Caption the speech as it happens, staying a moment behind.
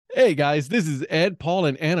Hey guys, this is Ed, Paul,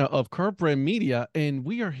 and Anna of Curb Brand Media, and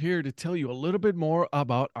we are here to tell you a little bit more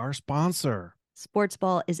about our sponsor.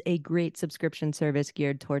 Sportsball is a great subscription service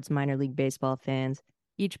geared towards minor league baseball fans.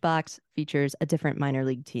 Each box features a different minor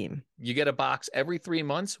league team. You get a box every 3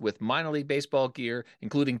 months with minor league baseball gear,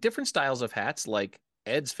 including different styles of hats like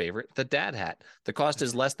Ed's favorite, the dad hat. The cost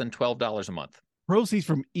is less than $12 a month. Proceeds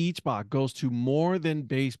from each box goes to More Than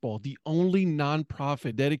Baseball, the only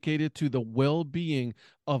nonprofit dedicated to the well-being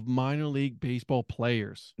of minor league baseball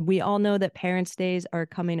players. We all know that Parents' Days are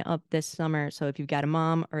coming up this summer, so if you've got a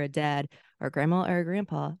mom or a dad or a grandma or a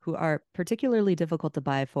grandpa who are particularly difficult to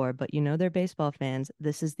buy for, but you know they're baseball fans,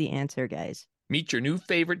 this is the answer, guys. Meet your new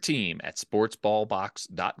favorite team at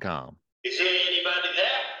sportsballbox.com. Is there anybody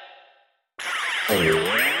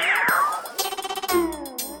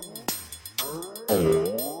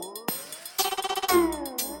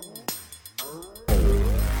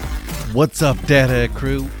What's up, Data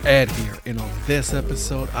Crew? Ed here, and on this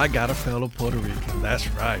episode, I got a fellow Puerto Rican. That's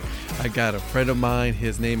right. I got a friend of mine.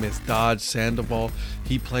 His name is Dodge Sandoval.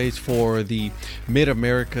 He plays for the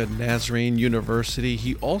Mid-America Nazarene University.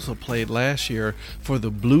 He also played last year for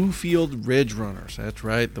the Bluefield Ridge Runners. That's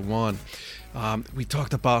right, the one. We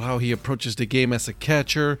talked about how he approaches the game as a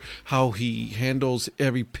catcher, how he handles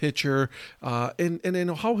every pitcher, and then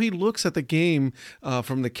how he looks at the game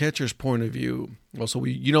from the catcher's point of view. Also,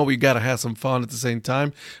 we got to have some fun at the same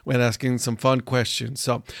time when asking some fun questions.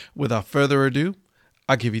 So, without further ado,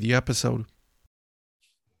 I'll give you the episode.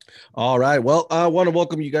 All right. Well, I want to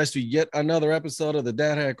welcome you guys to yet another episode of the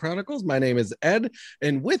Dad Hat Chronicles. My name is Ed,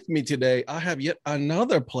 and with me today, I have yet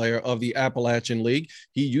another player of the Appalachian League.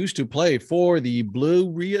 He used to play for the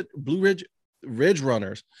Bluefield Ridge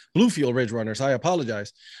Runners. I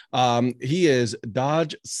apologize. He is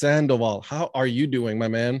Dodge Sandoval. How are you doing, my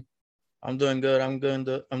man? I'm doing good. I'm doing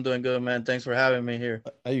good, man. Thanks for having me here.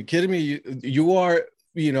 Are you kidding me? You are,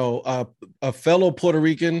 a fellow Puerto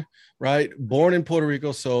Rican, right? Born in Puerto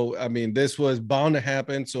Rico. So, I mean, this was bound to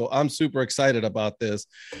happen. So I'm super excited about this.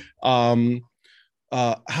 How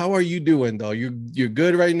are you doing though? You're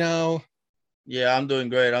good right now? Yeah, I'm doing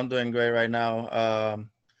great. I'm doing great right now.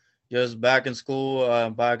 Just back in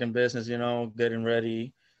school, back in business, getting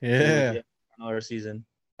ready. Yeah. To another season.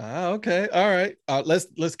 Okay. All right.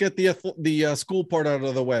 Let's get the school part out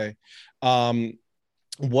of the way.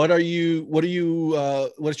 What's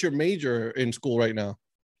your major in school right now?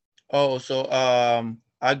 Oh, so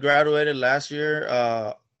I graduated last year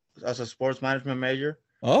as a sports management major.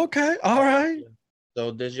 Okay. All right. So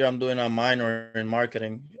this year I'm doing a minor in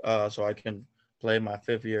marketing, so I can play my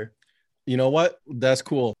 5th year. You know what? That's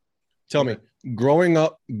cool. Tell me, growing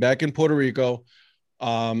up back in Puerto Rico,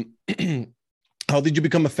 how did you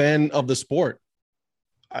become a fan of the sport?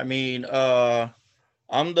 I mean,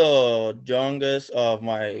 I'm the youngest of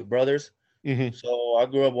my brothers, so I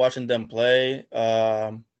grew up watching them play,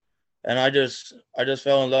 and I just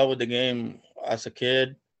fell in love with the game as a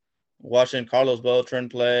kid, watching Carlos Beltran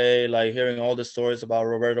play, like hearing all the stories about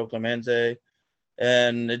Roberto Clemente,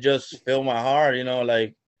 and it just filled my heart,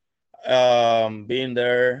 being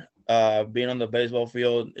there, being on the baseball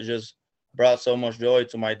field, it just brought so much joy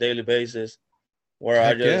to my daily basis, where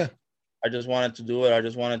I just wanted to do it. I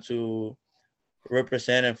just wanted to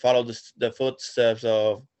represent and follow the footsteps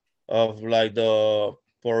of like the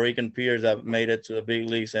Puerto Rican peers that made it to the big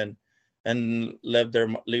leagues and leave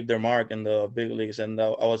their mark in the big leagues. And I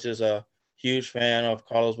was just a huge fan of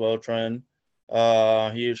Carlos Beltran,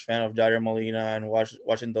 huge fan of Jair Molina, and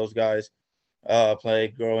watching those guys play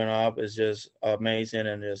growing up is just amazing,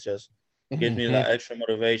 and it's just gives me that extra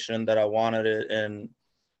motivation that I wanted it, and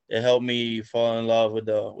it helped me fall in love with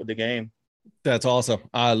the game. That's awesome.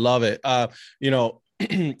 I love it.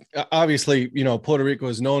 Obviously, Puerto Rico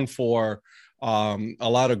is known for a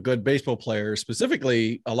lot of good baseball players,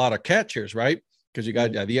 specifically a lot of catchers, right? Because you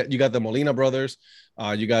got the Molina brothers,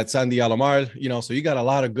 you got Sandy Alomar, so you got a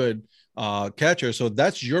lot of good catchers. So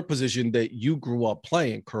that's your position that you grew up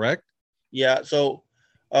playing, correct? Yeah. So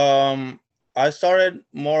I started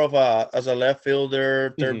more of as a left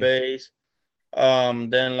fielder, third base.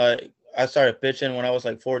 Then like I started pitching when I was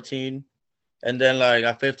like 14. And then like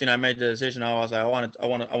at 15, I made the decision. I was like, I want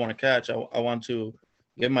to catch. I want to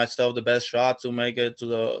give myself the best shot to make it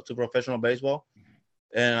to professional baseball.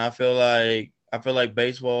 And I feel like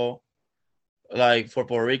baseball, like for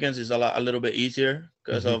Puerto Ricans, is a little bit easier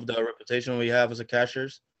because of the reputation we have as a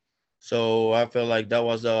catchers. So I feel like that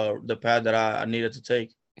was the path that I needed to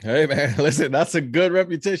take. Hey man, listen, that's a good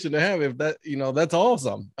reputation to have. If that, that's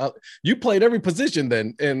awesome. You played every position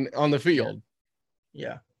then on the field.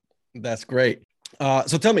 Yeah. That's great.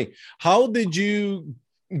 So tell me, how did you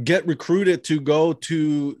get recruited to go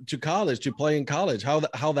to college, to play in college? How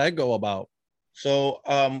that go about? So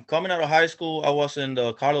coming out of high school, I was in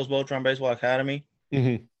the Carlos Beltran Baseball Academy.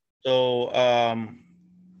 Mm-hmm. So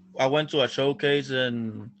I went to a showcase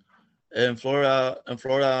in Florida, in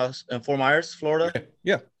Fort Myers, Florida.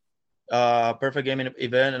 Yeah. Perfect gaming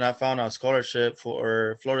event, and I found a scholarship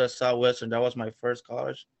for Florida Southwestern. That was my first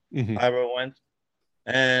college Mm-hmm. I ever went.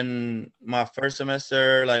 And my first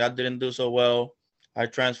semester, like I didn't do so well. I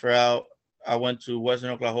transferred out. I went to Western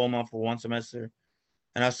Oklahoma for one semester,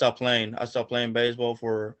 and I stopped playing. I stopped playing baseball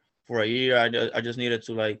for a year. I just needed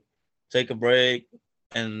to like take a break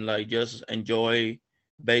and like just enjoy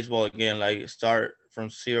baseball again, like start from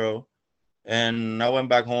zero. And I went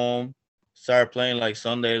back home, started playing like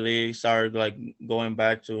Sunday league, started like going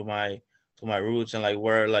back to my roots and like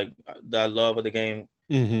where like that love of the game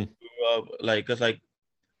Mm-hmm. grew up. Like, cause like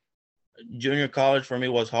junior college for me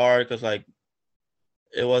was hard because like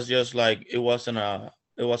it was just like it wasn't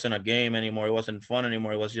a game anymore. It wasn't fun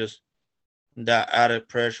anymore. It was just that added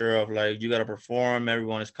pressure of like you gotta perform.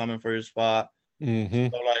 Everyone is coming for your spot. Mm-hmm.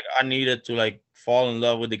 So like I needed to like fall in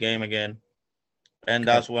love with the game again, and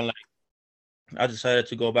Okay. that's when like I decided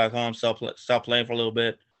to go back home, stop playing for a little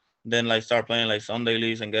bit, then like start playing like Sunday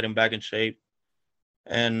leagues and getting back in shape.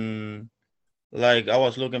 And like I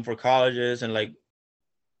was looking for colleges, and like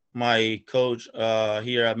my coach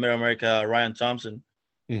here at Mid America, Ryan Thompson,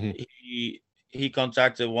 Mm-hmm. he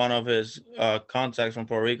contacted one of his contacts from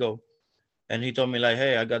Puerto Rico, and he told me like,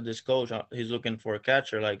 hey, I got this coach. He's looking for a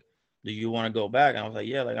catcher. Like, do you want to go back? And I was like,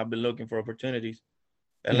 yeah, like I've been looking for opportunities.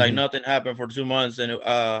 And like Mm-hmm. nothing happened for 2 months, and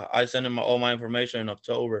I sent him all my information in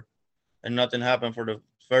October, and nothing happened for the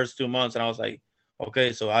first 2 months. And I was like,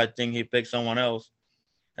 okay, so I think he picked someone else.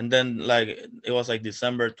 And then like it was like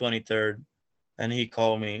December 23rd, and he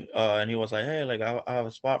called me, and he was like, hey, like I have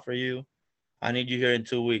a spot for you. I need you here in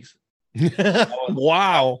 2 weeks. I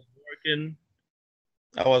Wow. was working.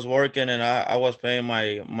 I was working, and I was paying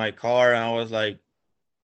my car, and I was like,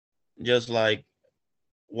 just like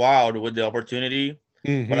wowed with the opportunity.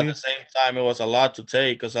 But at Mm-hmm. the same time, it was a lot to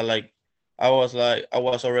take because I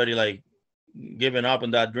was already like giving up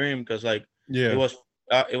on that dream because like it Yeah. was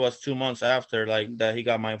it was 2 months after like that he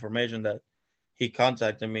got my information that he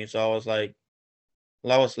contacted me. So I was like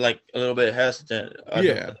a little bit hesitant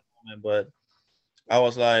Yeah. at the moment, but I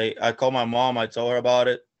was like, I called my mom, I told her about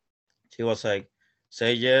it. She was like,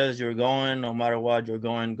 say yes, you're going, no matter what, you're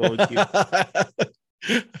going, go keep.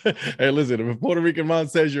 Hey, listen, if a Puerto Rican mom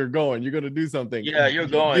says you're going, you're going to do something. Yeah, you're You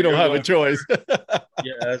going, don't you're have a going. choice.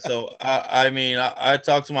 Yeah, so I mean, I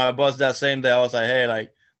talked to my boss that same day. I was like, hey,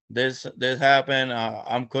 like this happened.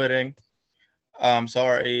 I'm quitting. I'm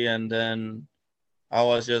sorry. And then I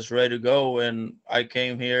was just ready to go. And I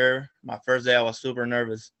came here. My first day, I was super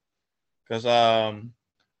nervous because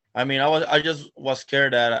I mean, I just was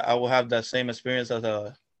scared that I would have that same experience as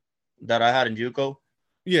that I had in JUCO.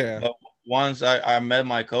 Yeah. But once I met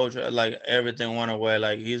my coach, like everything went away.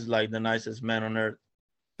 Like he's like the nicest man on earth.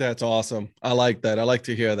 That's awesome. I like that. I like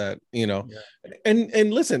to hear that, Yeah.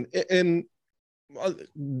 and listen, and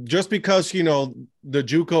just because the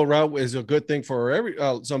JUCO route is a good thing for every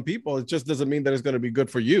some people, it just doesn't mean that it's going to be good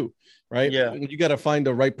for you, right? Yeah. You got to find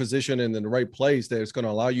the right position and in the right place that it's going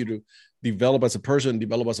to allow you to develop as a person,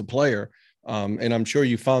 develop as a player, and I'm sure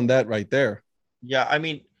you found that right there. Yeah. I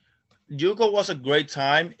mean, JUCO was a great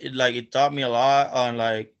time. It taught me a lot on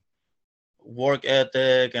like work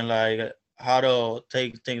ethic and like how to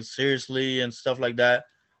take things seriously and stuff like that.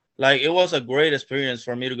 Like it was a great experience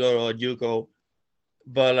for me to go to a JUCO,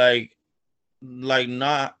 but like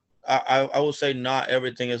not I would say not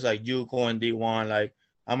everything is like JUCO and D1. Like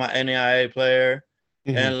I'm an NAIA player,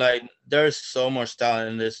 Mm-hmm. and like there's so much talent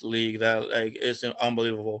in this league that like it's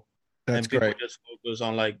unbelievable. That's And people great. just focus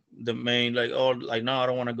on like the main like, oh, like no, I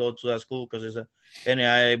don't want to go to that school because it's a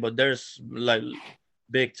NAIA, but there's like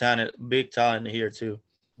big talent here too.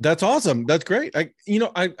 That's awesome. That's great. I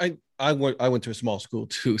went to a small school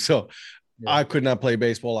too, so Yeah. I could not play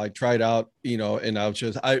baseball. I tried out, and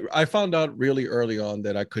I found out really early on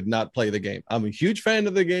that I could not play the game. I'm a huge fan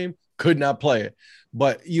of the game, could not play it.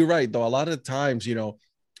 But you're right, though. A lot of times, and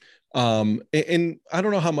I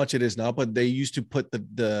don't know how much it is now, but they used to put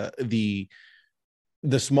the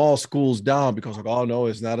small schools down because like, oh no,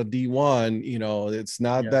 it's not a D1, it's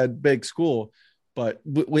not Yeah. that big school. But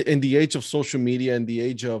in the age of social media and the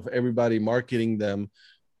age of everybody marketing them,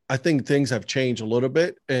 I think things have changed a little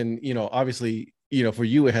bit. And, obviously, for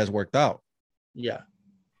you, it has worked out. Yeah.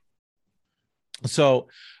 So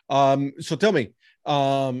tell me,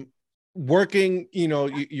 working,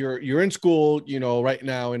 you're in school, right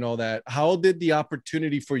now and all that. How did the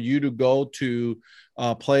opportunity for you to go to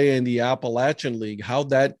play in the Appalachian League, how'd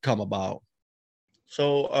that come about?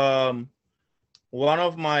 So one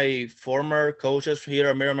of my former coaches here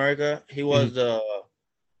at Mid America, he was the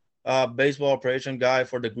baseball operation guy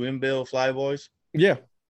for the Greenville Flyboys. Yeah.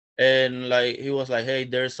 And like he was like, hey,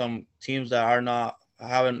 there's some teams that are not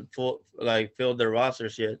haven't filled their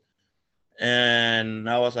rosters yet. And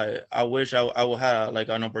I was like, I wish I would have like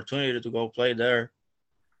an opportunity to go play there,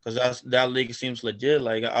 because that league seems legit.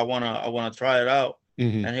 Like I wanna try it out.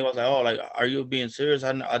 Mm-hmm. And he was like, oh, like, are you being serious?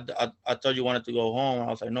 I thought you wanted to go home. I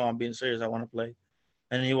was like, no, I'm being serious. I want to play.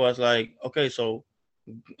 And he was like, okay, so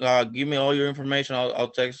give me all your information. I'll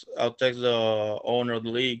text the owner of the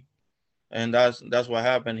league. And that's what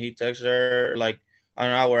happened. He texted her like an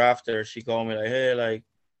hour after. She called me like, hey, like,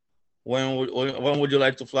 when would you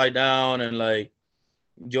like to fly down and like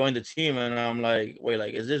join the team? And I'm like, wait,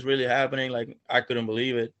 like, is this really happening? Like, I couldn't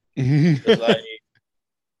believe it. Because like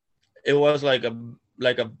it was like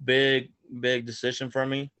a big decision for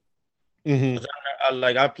me. Mm-hmm.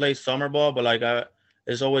 I play summer ball, but like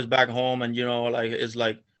it's always back home, and like it's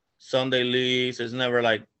like Sunday leagues. It's never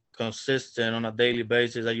like consistent on a daily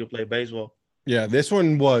basis that you play baseball. Yeah, this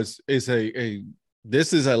one is a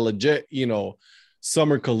legit,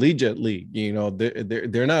 summer collegiate league.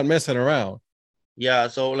 They're not messing around. Yeah,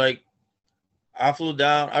 so like I flew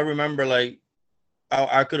down. I remember like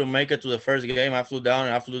I couldn't make it to the first game. I flew down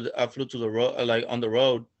and I flew to the road, like on the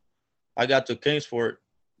road. I got to Kingsport,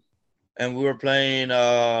 and we were playing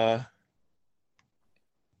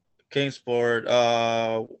Kingsport,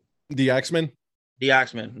 The Axemen. the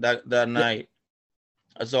Axemen that night.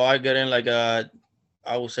 So I get in like I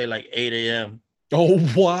would say like 8 a.m. Oh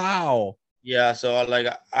wow. Yeah, so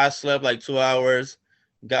I slept like 2 hours,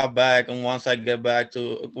 got back, and once I get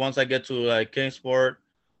to like Kingsport,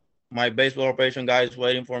 my baseball operation guy is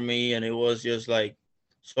waiting for me, and it was just like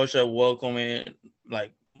such a welcoming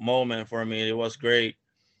like moment for me. It was great.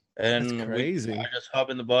 And That's crazy. I just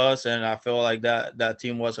hopped in the bus, and I felt like that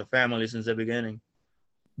team was a family since the beginning.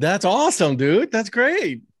 That's awesome, dude. That's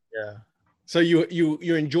great. Yeah. So you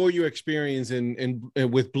enjoy your experience in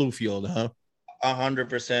with Bluefield, huh?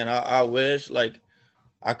 100%. I wish like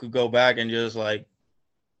I could go back and just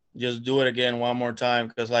do it again one more time,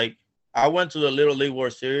 because like I went to the Little League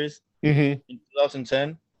World Series in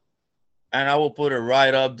 2010, and I will put it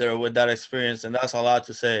right up there with that experience, and that's a lot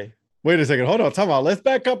to say. Wait a second. Hold on. Time out. Let's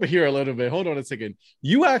back up here a little bit. Hold on a second.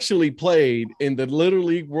 You actually played in the Little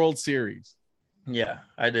League World Series. Yeah,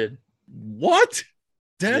 I did. What?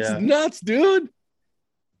 That's nuts, dude.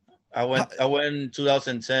 I went in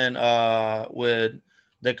 2010 with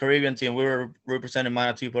the Caribbean team. We were representing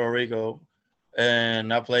Manatee, Puerto Rico,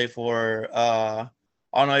 and I played for I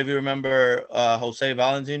don't know if you remember Jose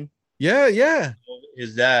Valentin. Yeah.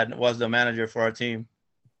 His dad was the manager for our team.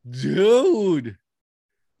 Dude,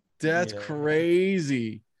 that's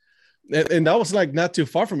crazy. And that was like not too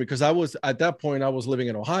far from me, because I was at that point I was living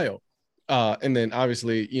in Ohio. And then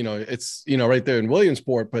obviously, it's right there in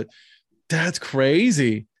Williamsport, but that's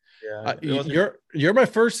crazy. Yeah, you're my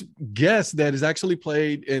first guest that has actually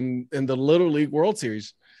played in the Little League World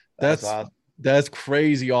Series. That's awesome. That's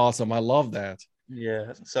crazy awesome. I love that.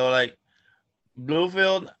 Yeah. So like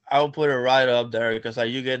Bluefield, I would put it right up there, because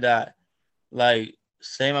like you get that like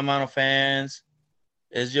same amount of fans.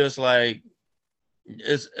 It's just like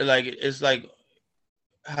it's like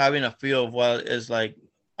having a feel of what it's like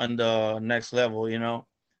on the next level,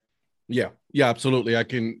 Yeah, absolutely. I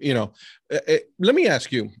can, let me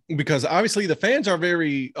ask you, because obviously the fans are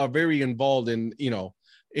very involved in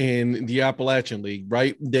the Appalachian League,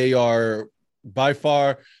 right? They are by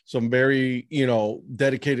far some very,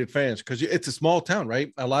 dedicated fans, because it's a small town,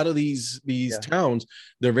 right? A lot of these towns,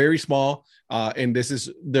 they're very small, and this is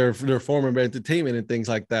their form of entertainment and things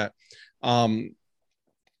like that.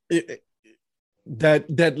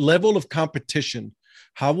 That level of competition,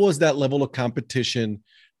 how was that level of competition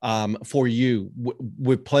for you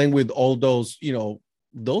with playing with all those,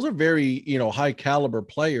 those are very, high caliber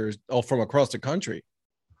players all from across the country?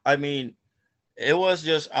 I mean, it was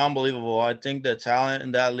just unbelievable. I think the talent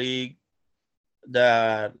in that league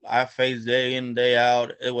that I faced day in, day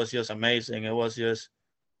out, it was just amazing. It was just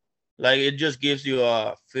like, it just gives you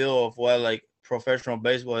a feel of what like professional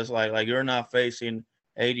baseball is like. Like, you're not facing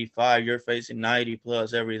 85, you're facing 90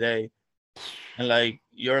 plus every day. And like,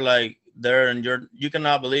 you're like there, and you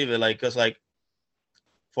cannot believe it. Like, cause like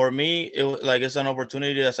for me, it was like, it's an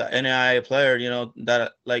opportunity as an NAIA player,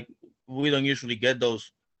 that like we don't usually get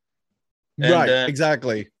those. And right. then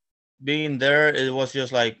exactly. Being there, it was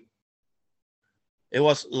just like, it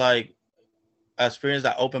was like experience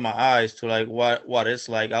that opened my eyes to like what it's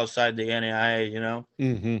like outside the NAIA, you know.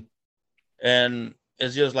 Mm-hmm. And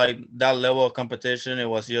it's just like that level of competition. It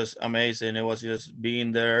was just amazing. It was just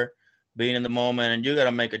being there, being in the moment, and you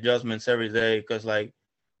gotta make adjustments every day because like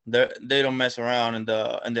they don't mess around in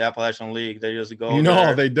the Appalachian League. They just go No,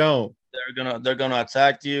 there. they don't. They're gonna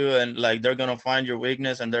attack you, and like they're gonna find your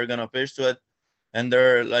weakness and they're gonna pitch to it. And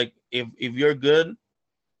they're like, if you're good,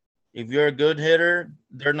 if you're a good hitter,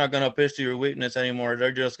 they're not gonna pitch to your weakness anymore.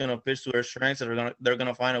 They're just gonna pitch to their strengths, and they're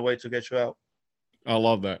gonna find a way to get you out. I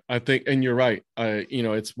love that. I think, and you're right.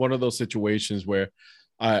 It's one of those situations where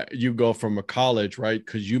you go from a college, right?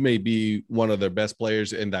 Because you may be one of the best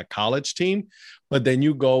players in that college team, but then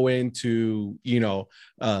you go into,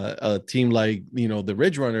 a team like, the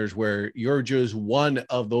Ridge Runners, where you're just one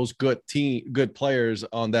of those good players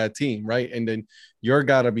on that team, right? And then you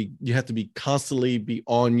have to be constantly be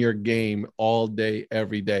on your game all day,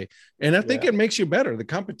 every day. And I think it makes you better. The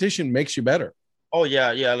competition makes you better. Oh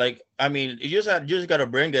yeah, yeah. Like I mean, you just gotta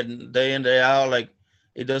bring it day in day out. Like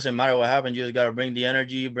it doesn't matter what happens. You just gotta bring the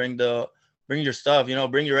energy, bring your stuff.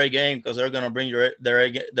 Bring your A game because they're gonna bring their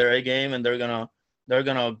A game, and they're gonna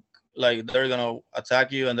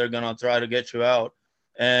attack you and they're gonna try to get you out.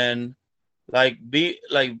 And like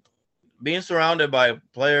being surrounded by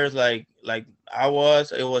players like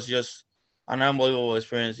it was just an unbelievable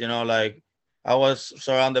experience. Like I was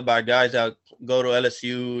surrounded by guys that go to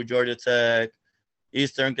LSU, Georgia Tech,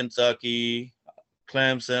 Eastern Kentucky,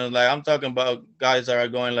 Clemson. Like I'm talking about guys that are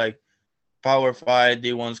going like Power 5,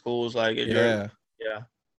 D1 schools. Like Yeah. Yeah.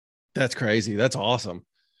 That's crazy. That's awesome.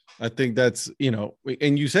 I think that's,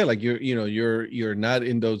 and you said like you're not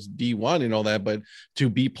in those D1 and all that, but to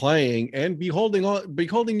be playing and be holding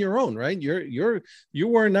your own, right? You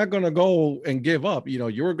were not going to go and give up.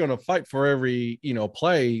 You were going to fight for every,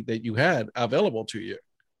 play that you had available to you.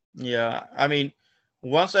 Yeah. I mean,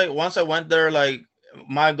 once I went there, like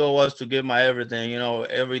my goal was to give my everything,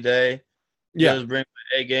 every day. Yeah. Just bring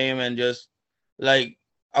my A game and just like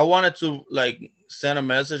I wanted to like send a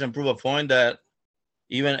message and prove a point that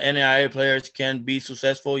even NAIA players can be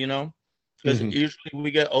successful, because usually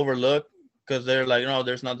we get overlooked because they're like, no,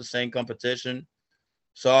 there's not the same competition.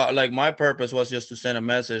 So like my purpose was just to send a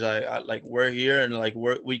message. I like we're here and like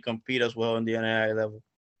we compete as well in the NAIA level.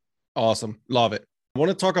 Awesome. Love it. I want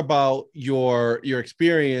to talk about your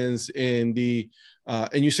experience in the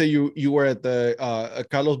and you say you were at the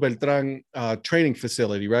Carlos Beltran training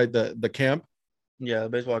facility, right? The camp. Yeah,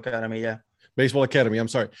 baseball academy. Yeah. Baseball Academy. I'm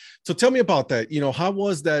sorry. So tell me about that. How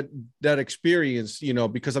was that experience?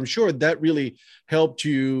 Because I'm sure that really helped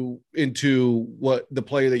you into what the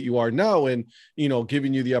player that you are now, and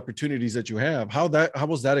giving you the opportunities that you have. How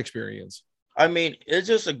was that experience? I mean, it's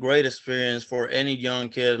just a great experience for any young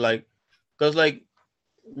kid, like, because like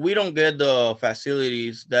we don't get the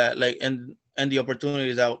facilities that like and the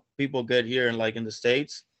opportunities that people get here in like in the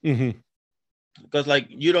States. Mm-hmm. Because like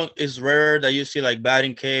it's rare that you see like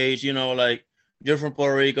batting cage, like you're from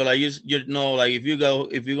Puerto Rico, like like if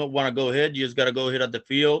you want to go hit, you just got to go hit at the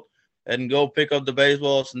field and go pick up the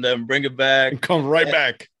baseballs and then bring it back and come right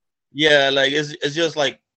back. Yeah, like it's just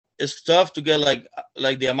like it's tough to get like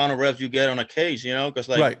the amount of reps you get on a cage, because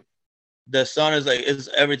like right. The sun is like it's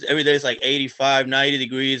every day it's like 85 90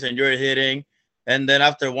 degrees and you're hitting. And then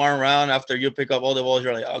after one round, after you pick up all the balls,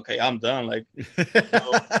 you're like, okay, I'm done. Like,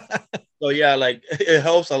 so yeah, like it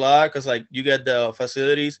helps a lot because like you get the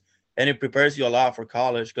facilities and it prepares you a lot for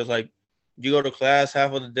college because like you go to class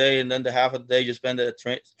half of the day and then the half of the day you spend it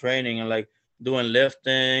training and like doing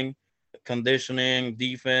lifting, conditioning,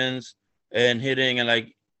 defense, and hitting, and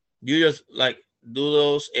like you just like do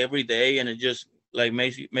those every day, and it just like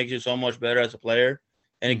makes you so much better as a player,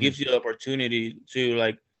 and it gives you the opportunity to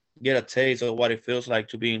like get a taste of what it feels like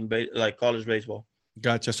to be in like college baseball.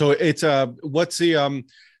 Gotcha. So it's what's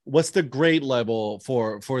the grade level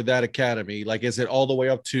for that academy? Like, is it all the way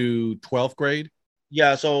up to 12th grade?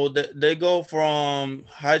 Yeah. So they go from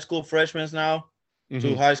high school freshmen now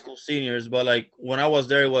to high school seniors. But like when I was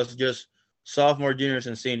there, it was just sophomore, juniors,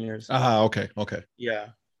 and seniors. Okay. Yeah.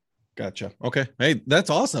 Gotcha. Okay. Hey, that's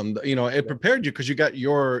awesome. It prepared you because you got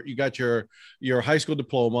your high school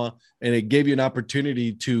diploma, and it gave you an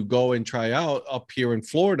opportunity to go and try out up here in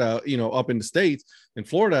Florida, up in the States in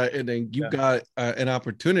Florida. And then you got an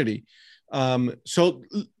opportunity. So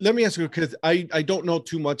let me ask you, because I don't know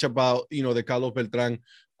too much about, the Carlos Beltran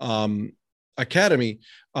Academy,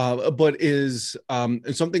 but is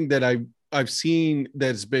something that I've seen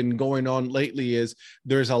that's been going on lately is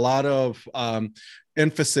there's a lot of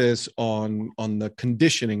emphasis on the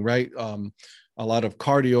conditioning, right? A lot of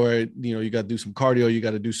cardio, you got to do some cardio, you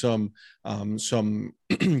got to do some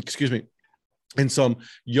excuse me, and some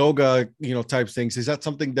yoga, type things. Is that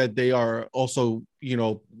something that they are also,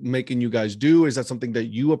 making you guys do? Is that something that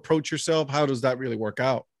you approach yourself? How does that really work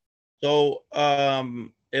out? So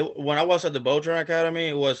when I was at the Boatron Academy,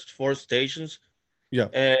 it was 4 stations. Yeah.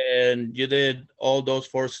 And you did all those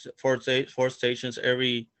four stations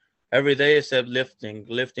every day except lifting.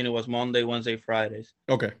 Lifting, it was Monday, Wednesday, Fridays.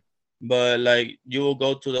 Okay. But like you will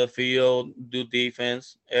go to the field, do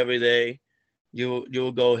defense every day. You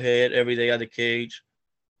will go hit every day at the cage,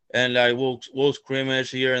 and like we'll scrimmage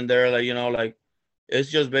here and there, like like it's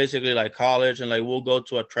just basically like college. And like we'll go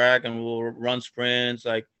to a track and we'll run sprints.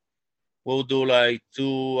 Like we'll do like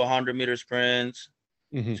 200-meter sprints,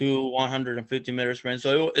 Mm-hmm. 250-meter sprints.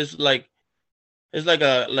 So it's like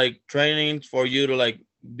a like training for you to like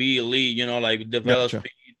be elite. Like develop Gotcha.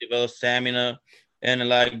 speed, develop stamina, and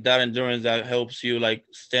like that endurance that helps you like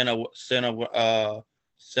stand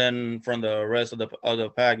from the rest of the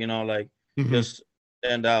pack. Like Mm-hmm. just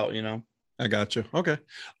stand out. I got you. Okay.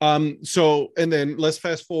 So, and then let's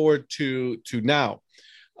fast forward to now.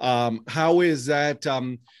 How is that?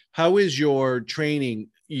 How is your training?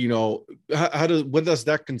 What does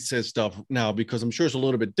that consist of now? Because I'm sure it's a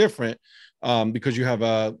little bit different, because you have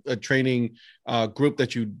a training group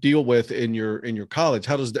that you deal with in your college.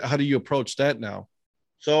 How do you approach that now?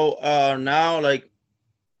 So now like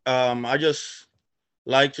I just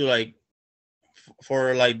like to like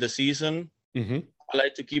for like the season. Mm-hmm. I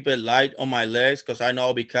like to keep it light on my legs because I know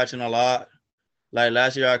I'll be catching a lot. Like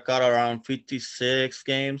last year, I caught around 56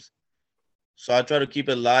 games. So I try to keep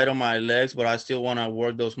it light on my legs, but I still want to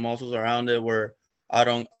work those muscles around it where I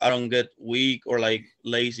don't get weak or like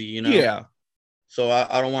lazy. Yeah. So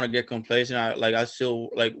I don't want to get complacent. I still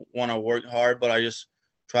like want to work hard, but I just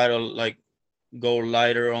try to like go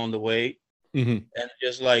lighter on the weight Mm-hmm. and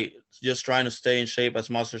just trying to stay in shape as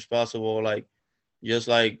much as possible. Like just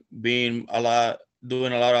like doing a lot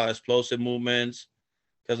of explosive movements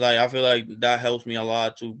because like I feel like that helps me a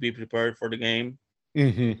lot to be prepared for the game.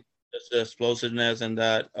 Mm-hmm. Just the explosiveness and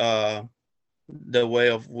that the way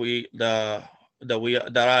of we the way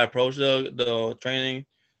that I approach the training.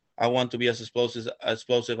 I want to be as explosive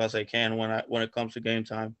as I can when it comes to game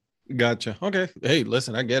time. Gotcha. Okay. Hey,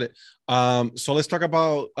 listen, I get it. So let's talk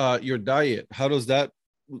about your diet. How does that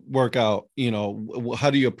work out? How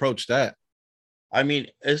do you approach that? I mean,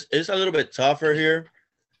 it's a little bit tougher here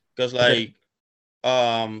because Okay.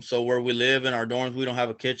 like so where we live in our dorms, we don't have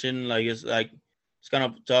a kitchen. Like it's kind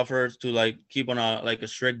of tougher to like keep on a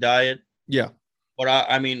strict diet. Yeah. But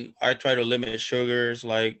I mean, I try to limit sugars,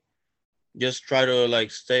 like just try to like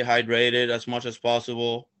stay hydrated as much as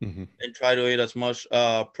possible Mm-hmm. and try to eat as much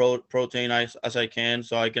protein as I can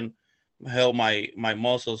so I can help my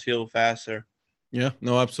muscles heal faster. Yeah,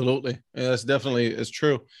 no, absolutely. Yeah, that's definitely is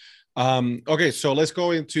true. Okay, so let's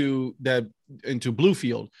go into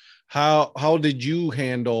Bluefield. How did you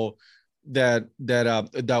handle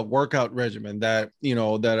that workout regimen, the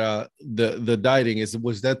dieting?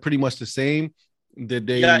 Was that pretty much the same? Did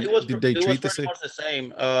Yeah, they did they it was treat the pretty same? much the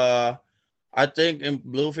same. I think in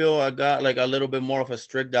Bluefield I got like a little bit more of a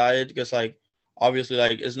strict diet because like obviously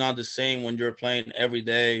like it's not the same when you're playing every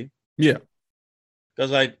day Yeah.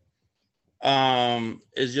 because like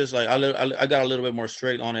it's just like I got a little bit more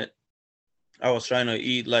strict on it. I was trying to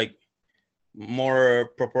eat like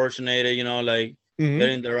more proportionated, like Hmm.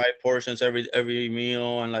 getting the right portions every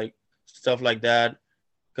meal and like stuff like that.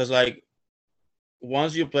 Because like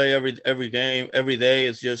once you play every game every day,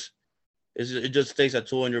 it just takes a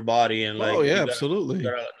toll on your body and Oh like yeah, you absolutely.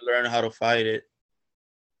 gotta learn how to fight it.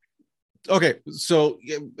 Okay, so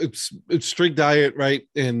yeah, it's strict diet, right?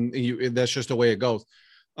 And that's just the way it goes.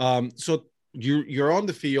 So you're on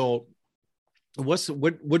the field.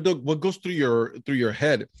 What goes through your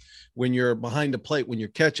head when you're behind the plate, when you're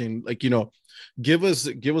catching? Like, give us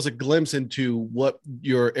a glimpse into what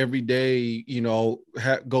your everyday,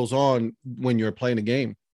 goes on when you're playing a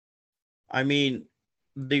game. I mean,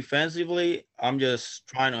 defensively, I'm just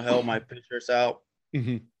trying to help my pitchers out.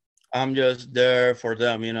 Mm-hmm. I'm just there for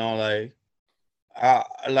them, I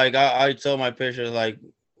tell my pitchers like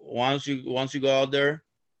once you go out there,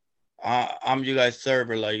 I'm you guys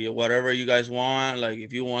server. Like whatever you guys want. Like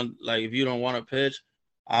if you don't want to pitch,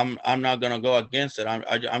 I'm not gonna go against it.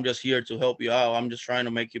 I'm just here to help you out. I'm just trying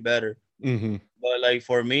to make you better. Mm-hmm. But like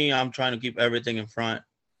for me, I'm trying to keep everything in front.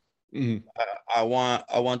 Mm-hmm. I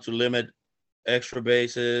want to limit extra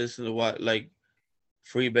bases, what like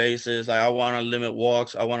free bases. Like I want to limit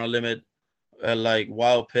walks. I want to limit like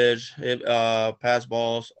wild pitch, pass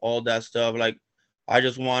balls, all that stuff. Like I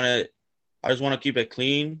just want to I just want to keep it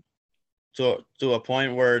clean to a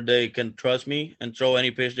point where they can trust me and throw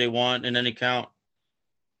any pitch they want in any count.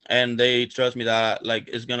 and they trust me that like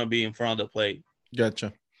it's gonna be in front of the plate.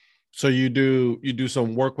 Gotcha. So you do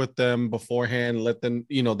some work with them beforehand, let them,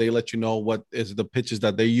 they let you know what is the pitches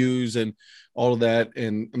that they use and all of that,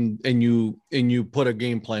 and you put a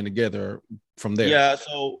game plan together from there. Yeah,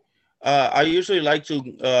 so I usually like to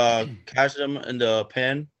catch them in the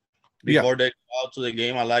pen Yeah. before they go out to the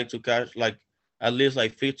game. I like to catch like at least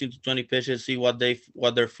like 15 to 20 pitches, see what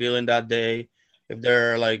they're feeling that day. If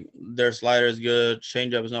they're like their slider is good,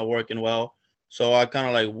 changeup is not working well. So I kind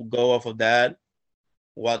of like go off of that.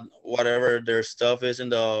 Whatever their stuff is in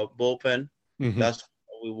the bullpen, Mm-hmm. that's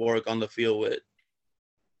what we work on the field with.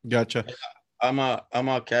 Gotcha. I'm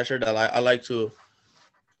a catcher that I like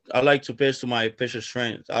to pitch to my pitcher's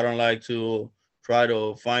strength. I don't like to try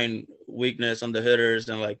to find weakness on the hitters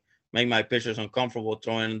and like make my pitchers uncomfortable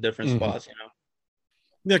throwing in different Mm-hmm. spots.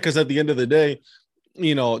 Yeah, because at the end of the day,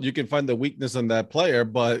 you can find the weakness in that player,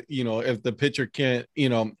 but if the pitcher can't,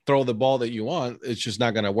 throw the ball that you want, it's just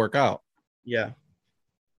not going to work out. Yeah.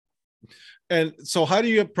 And so how do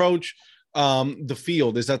you approach the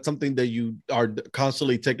field? Is that something that you are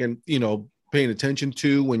constantly paying attention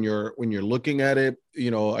to when you're looking at it?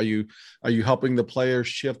 Are you helping the players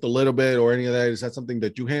shift a little bit or any of that? Is that something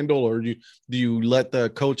that you handle, or do you let the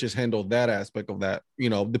coaches handle that aspect of that,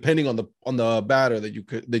 depending on the batter that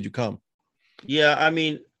you come? Yeah, I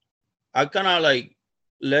mean, I kind of like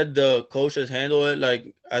let the coaches handle it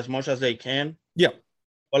like as much as they can. Yeah.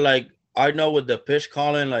 But like I know with the pitch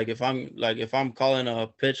calling, like if I'm calling a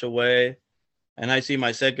pitch away and I see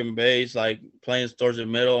my second base like playing towards the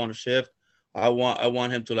middle on a shift, I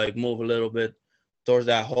want him to like move a little bit towards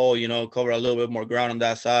that hole, cover a little bit more ground on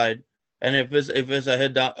that side. And if it's a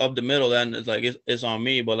hit down up the middle, then it's like it's on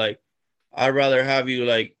me. But like I'd rather have you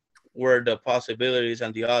like where the possibilities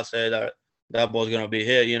and the odds say that ball's gonna be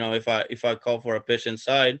hit. If I call for a pitch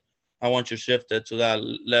inside, I want you shifted to that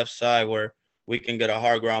left side where we can get a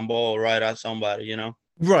hard ground ball right at somebody.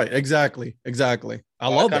 Right. Exactly. I So I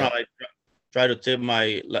love kind of that. like try to tip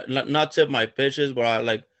my like not tip my pitches, but I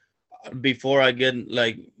like before I get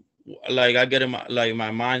like I get in my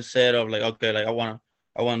mindset of like okay, like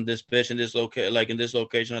I want this pitch in this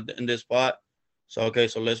location in this spot. So okay,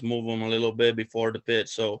 so let's move them a little bit before the pitch,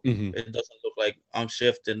 so Mm-hmm. it doesn't look like I'm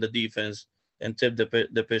shifting the defense and tip the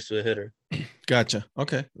pitch to the hitter. Gotcha.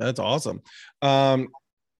 Okay, that's awesome. Um,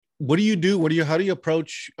 what do you do? How do you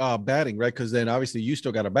approach batting, right? Because then obviously you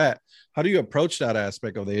still got a bat. How do you approach that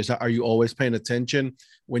aspect of this? Are you always paying attention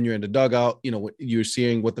when you're in the dugout? You're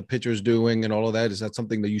seeing what the pitcher's doing and all of that. Is that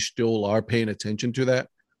something that you still are paying attention to that?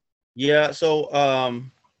 Yeah, so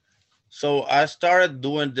I started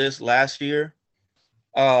doing this last year.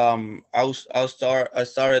 I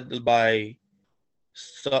started by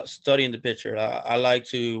studying the pitcher. I like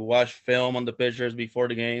to watch film on the pitchers before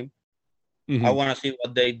the game. I Mm-hmm. want to see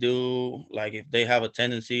what they do, like if they have a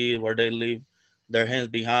tendency where they leave their hands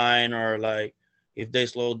behind, or like if they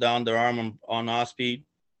slow down their arm on off speed.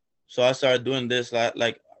 So I started doing this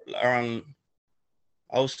like around,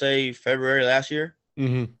 I would say February last year,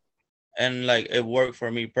 Mm-hmm. and like it worked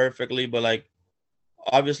for me perfectly. But like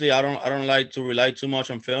obviously, I don't like to rely too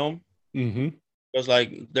much on film, Mm-hmm. because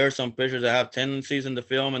like there's some pitchers that have tendencies in the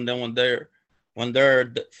film, and then when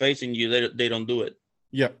they're facing you, they don't do it.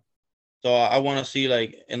 Yeah. So I want to see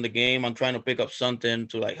like in the game, I'm trying to pick up something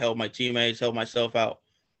to like help my teammates, help myself out.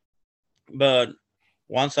 But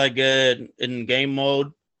once I get in game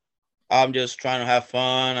mode, I'm just trying to have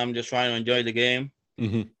fun. I'm just trying to enjoy the game,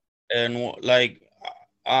 Mm-hmm. and like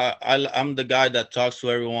I'm the guy that talks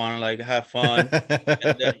to everyone, like have fun.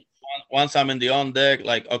 And then once I'm in the on deck,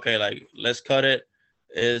 like okay, like let's cut it.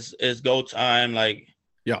 Is go time. Like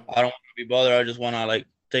Yeah. I don't want to be bothered. I just want to like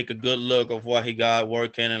take a good look of what he got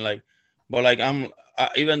working, and like, but like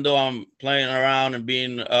even though I'm playing around and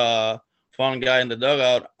being fun guy in the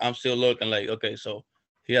dugout, I'm still looking like okay, so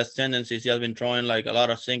he has tendencies. He has been throwing like a lot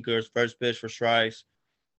of sinkers, first pitch for strikes,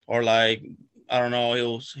 or like I don't know,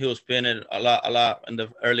 he'll spin it a lot in the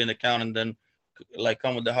early in the count, and then like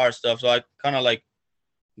come with the hard stuff. So I kind of like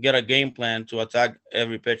get a game plan to attack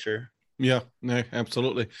every pitcher. Yeah. No,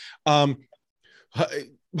 absolutely. Um, how,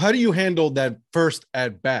 how do you handle that first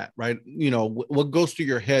at bat, right? What goes through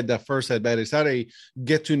your head that first at bat? Is that a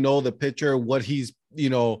get to know the pitcher, what he's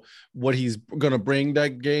going to bring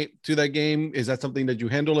that game? Is that something that you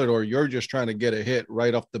handle it, or you're just trying to get a hit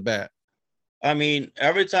right off the bat? I mean,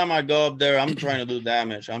 every time I go up there, I'm trying to do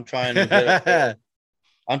damage. I'm trying to get a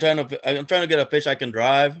I'm trying to get a pitch I can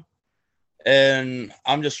drive, and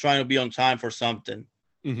I'm just trying to be on time for something.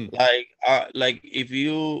 Mm-hmm. Like if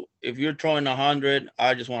you're throwing 100,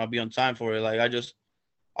 I just want to be on time for it. Like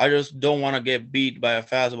I just don't want to get beat by a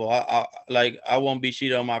fastball. I won't be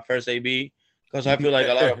cheated on my first AB because I feel like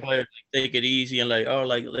a lot of players take it easy and like, oh,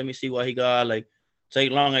 like let me see what he got. Like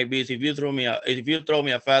take long ABs. If you throw me a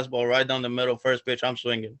fastball right down the middle, first pitch, I'm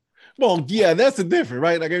swinging. Well, yeah, that's the difference,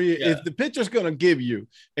 right? Like, I mean, Yeah. if the pitcher's gonna give you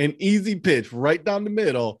an easy pitch right down the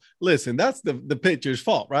middle, listen, that's the pitcher's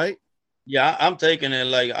fault, right? Yeah, I'm taking it.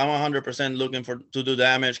 Like I'm 100% looking to do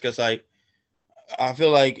damage because I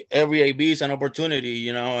feel like every AB is an opportunity,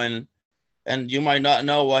 you know, and you might not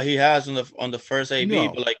know what he has on the first AB,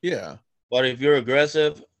 No, but like, yeah. but if you're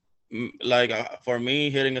aggressive, like for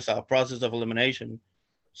me, hitting is a process of elimination.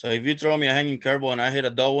 So if you throw me a hanging curveball and I hit a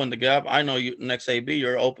double in the gap, I know you next AB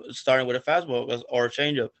you're starting with a fastball or a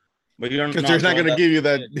changeup, but you're Because not there's not throwing gonna that. give you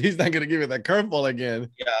that. He's not gonna give you that curveball again.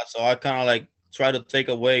 Yeah, so I kind of like try to take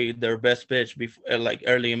away their best pitch before, like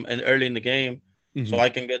early in the game, so I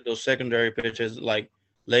can get those secondary pitches like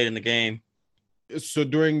late in the game. So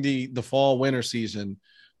during the fall winter season,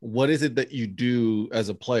 what is it that you do as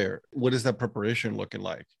a player? What is that preparation looking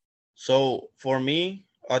like? So for me,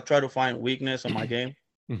 I try to find weakness in my game,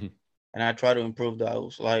 and I try to improve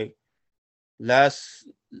those. Like last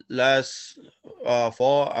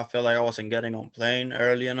fall, I felt like I wasn't getting on plane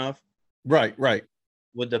early enough. Right.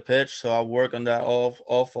 With the pitch, so I work on that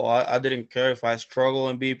all fall. I didn't care if I struggle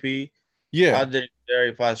in BP. Yeah. I didn't care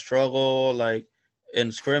if I struggle like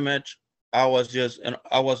in scrimmage. I was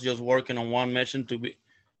just working on one mission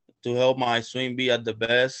to help my swing be at the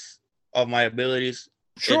best of my abilities.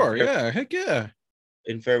 Sure. Yeah. Heck yeah.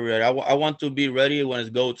 In February, I want to be ready when it's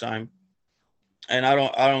go time, and I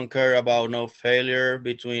don't care about no failure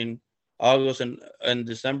between August and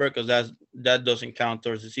December because that doesn't count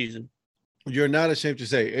towards the season. You're not ashamed to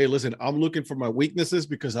say, hey, listen, I'm looking for my weaknesses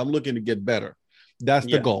because I'm looking to get better. That's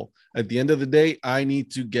the goal. At the end of the day, I need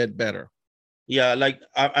to get better. Yeah, like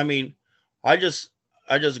I mean, I just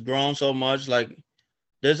grown so much. Like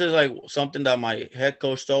this is like something that my head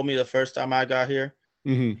coach told me the first time I got here.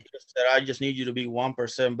 He said, I just need you to be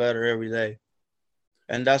 1% better every day.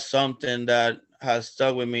 And that's something that has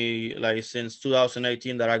stuck with me like since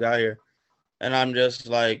 2018 that I got here. And I'm just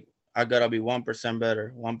like, I gotta be 1%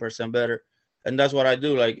 better, 1% better. And that's what I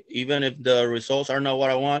do. Like, even if the results are not what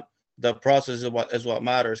I want, the process is what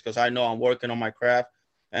matters because I know I'm working on my craft.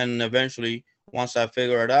 And eventually, once I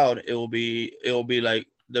figure it out, it will be like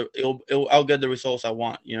I'll get the results I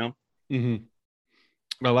want, you know?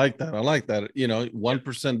 I like that. You know,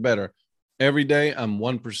 1% better. Every day, I'm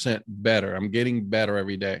 1% better. I'm getting better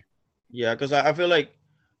every day. Yeah, because I feel like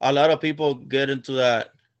a lot of people get into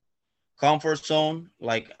that comfort zone.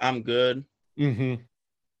 Like, I'm good.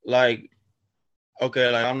 Like,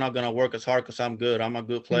 okay, like I'm not gonna work as hard because I'm good. I'm a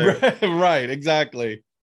good player. Right, exactly.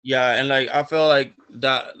 Yeah, and like I feel like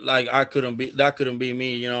that, like that couldn't be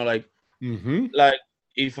me. You know, like like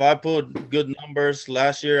if I put good numbers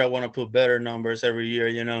last year, I want to put better numbers every year.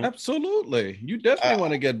 You know, absolutely. You definitely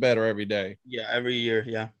want to get better every day. Yeah, every year.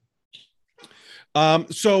 Yeah.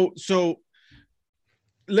 So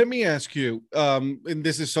let me ask you, and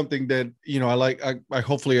this is something that, you know, I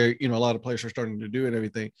hopefully, you know, a lot of players are starting to do and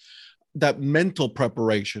everything, that mental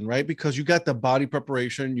preparation, right? Because you got the body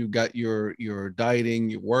preparation, you got your dieting,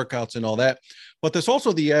 your workouts and all that, but there's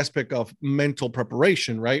also the aspect of mental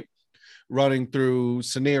preparation, right? Running through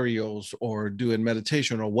scenarios or doing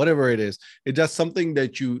meditation or whatever it is. Is that something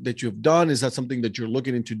that you've done? Is that something that you're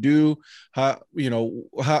looking into do? How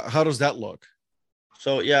does that look?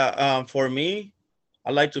 So yeah, for me,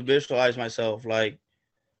 I like to visualize myself. Like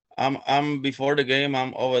I'm before the game,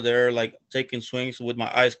 I'm over there like taking swings with my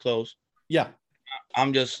eyes closed. Yeah.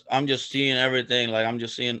 I'm just seeing everything. Like I'm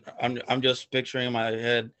just picturing in my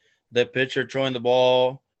head the pitcher throwing the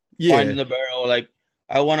ball, finding the barrel. Like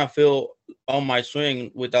I want to feel on my swing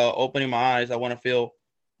without opening my eyes. I want to feel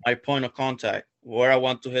my point of contact, where I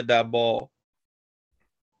want to hit that ball.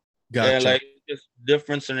 Gotcha. And like just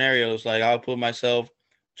different scenarios. Like I'll put myself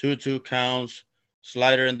 2-2 counts,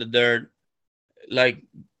 slider in the dirt, like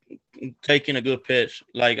taking a good pitch.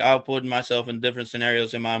 Like I'll put myself in different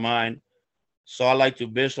scenarios in my mind. So I like to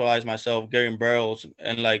visualize myself getting barrels,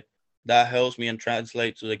 and like that helps me and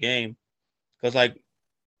translate to the game. Cause like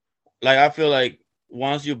I feel like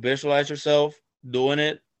once you visualize yourself doing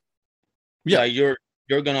it, like you're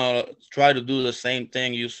gonna try to do the same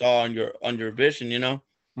thing you saw on your vision, you know.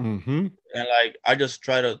 And like I just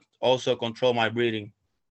try to also control my breathing.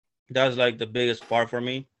 That's like the biggest part for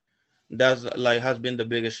me. That's like has been the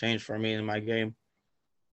biggest change for me in my game.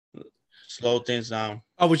 Slow things down.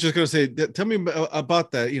 I was just gonna say, tell me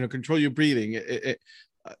about that. You know, control your breathing.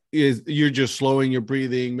 Is you're just slowing your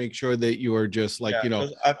breathing, make sure that you are just like, you know.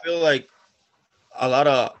 I feel like a lot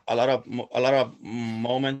of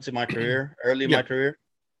moments in my career, early in my career,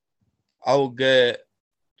 I'll get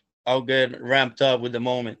ramped up with the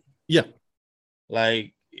moment. Yeah.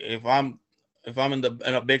 Like if I'm in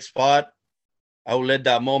a big spot, I will let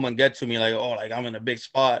that moment get to me. Like, oh, like I'm in a big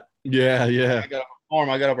spot. Yeah. I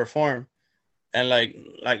gotta perform. And like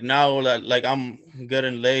now that like I'm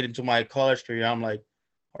getting late into my college career, I'm like,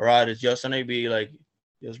 all right, it's just an AB. Like,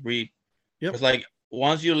 just breathe. Yep. It's like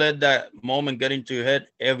once you let that moment get into your head,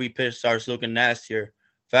 every pitch starts looking nastier.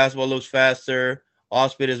 Fastball looks faster.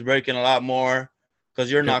 Off speed is breaking a lot more because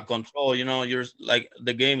you're not control. You're like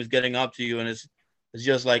the game is getting up to you, and it's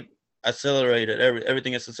just like accelerated.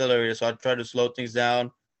 Everything is accelerated. So I try to slow things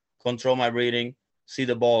down, control my breathing, see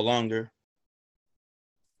the ball longer.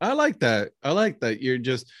 I like that. You're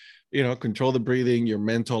just, control the breathing, your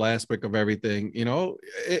mental aspect of everything,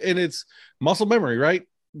 and it's muscle memory, right?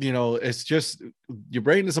 It's just your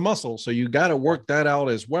brain is a muscle. So you got to work that out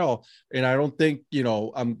as well. And I don't think,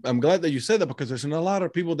 I'm glad that you said that, because there's a lot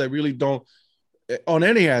of people that really don't, on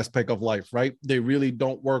any aspect of life, right? They really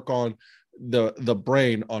don't work on the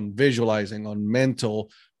brain, on visualizing, on mental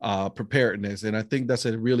preparedness. And I think that's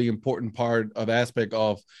a really important part of aspect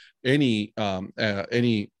of any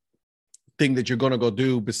thing that you're going to go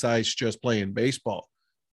do besides just playing baseball.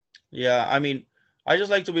 Yeah, I mean, I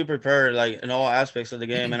just like to be prepared, like in all aspects of the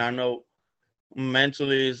game, and I know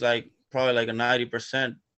mentally is like probably like a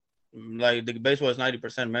 90%. Like the baseball is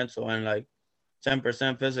 90% mental and like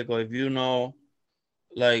 10% physical. If you know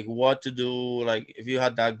like what to do, like if you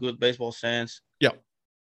had that good baseball sense, yeah.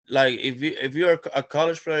 Like if you're a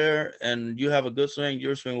college player and you have a good swing,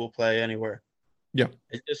 your swing will play anywhere. Yeah.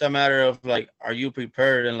 It's just a matter of like, are you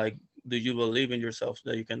prepared and like, do you believe in yourself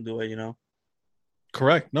that you can do it?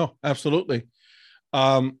 Correct. No, absolutely.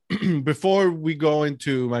 Before we go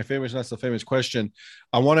into my famous, not so famous question,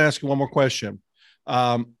 I want to ask you one more question.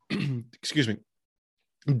 Excuse me.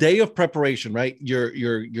 Day of preparation, right?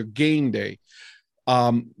 Your game day.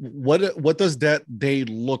 What does that day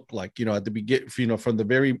look like? At the beginning, from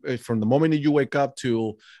the moment that you wake up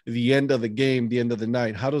to the end of the game, the end of the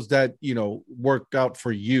night. How does that work out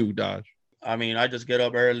for you, Dodge? I mean, I just get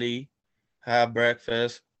up early, have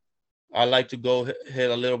breakfast. I like to go hit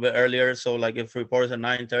a little bit earlier. So like if reports at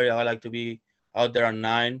 9:30, I like to be out there at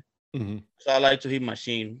 9. Mm-hmm. So I like to hit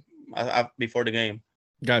machine before the game.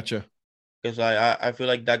 Gotcha. Because I feel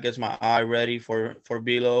like that gets my eye ready for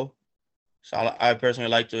below. So I personally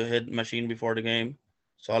like to hit machine before the game.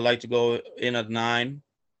 So I like to go in at 9,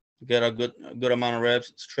 get a good amount of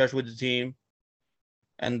reps, stretch with the team,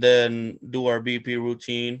 and then do our BP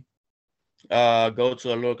routine. Go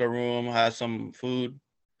to a locker room, have some food.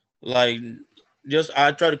 Like just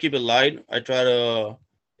I try to keep it light. I try to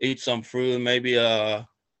eat some fruit, maybe a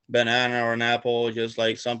banana or an apple, just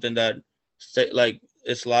like something that like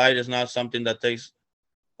it's light. It's not something that takes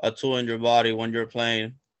a toll in your body when you're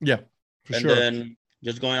playing. Yeah, for and sure. then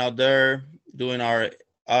just going out there, doing our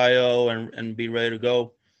IO and be ready to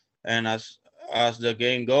go. And as the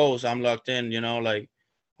game goes, I'm locked in. Like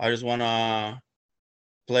I just wanna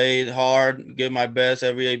play hard, give my best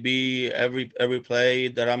every AB, every play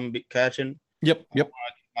that I'm catching. Yep.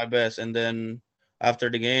 My best, and then after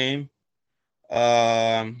the game,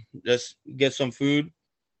 just get some food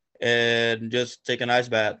and just take an ice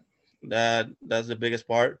bath. That's the biggest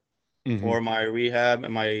part for my rehab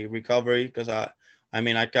and my recovery, because I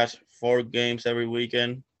catch 4 games every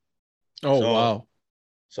weekend. Oh, wow.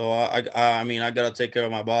 So I mean I gotta take care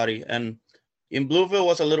of my body. And in Bluefield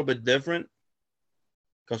was a little bit different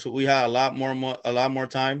because we had a lot more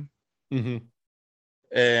time.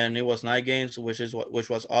 And it was night games, which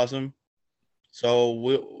was awesome.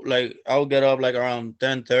 So I'll get up like around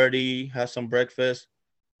 10:30, have some breakfast,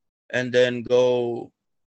 and then go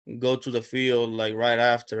to the field like right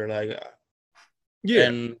after, and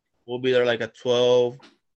we'll be there like at 12.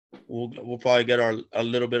 We'll probably get a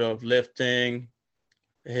little bit of lifting,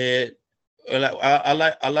 hit.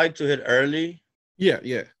 I like to hit early.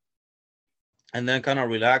 Yeah. And then kind of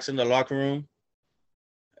relax in the locker room,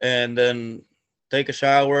 and then take a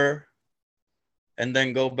shower, and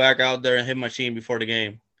then go back out there and hit machine before the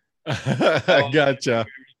game. Gotcha.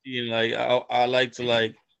 Like I like to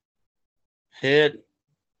like hit,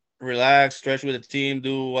 relax, stretch with the team,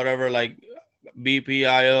 do whatever like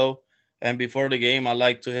BPIO, and before the game I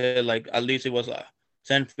like to hit like at least it was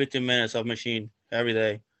 10-15 minutes of machine every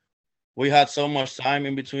day. We had so much time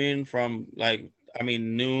in between from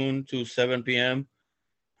noon to 7 p.m.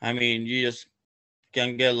 You just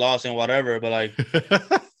can get lost in whatever, but like you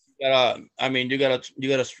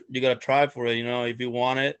gotta try for it. If you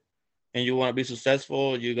want it and you want to be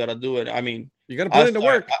successful, you gotta do it. You gotta put in the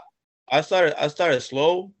work. I started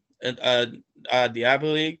slow at the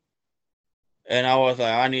Apple League, and I was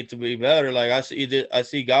like, I need to be better. Like I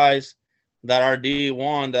see guys that are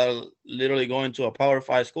D1 that are literally going to a Power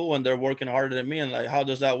Five school and they're working harder than me. And like, how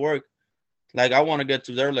does that work? Like, I want to get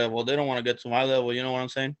to their level. They don't want to get to my level. You know what I'm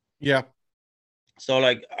saying? Yeah. So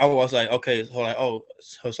like, I was like, okay, so like, oh,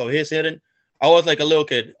 so he's hitting. I was like a little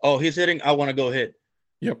kid. Oh, he's hitting. I want to go hit.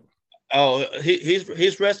 Yep. Oh,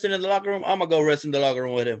 he's resting in the locker room. I'm gonna go rest in the locker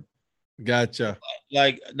room with him. Gotcha.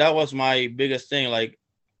 Like that was my biggest thing. Like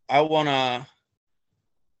I wanna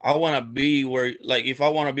I wanna be where, like, if I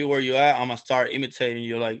wanna be where you at, I'm gonna start imitating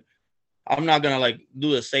you. Like I'm not gonna like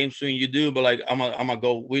do the same swing you do, but like I'm gonna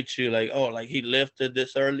go with you. Like, oh, like he lifted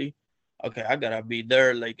this early. Okay, I gotta be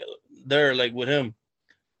there like with him.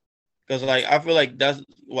 Cause like I feel like that's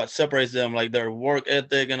what separates them, like their work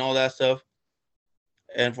ethic and all that stuff.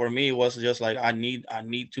 And for me, it was just like I need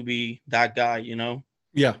to be that guy, you know.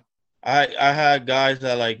 Yeah. I had guys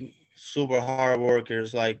that like super hard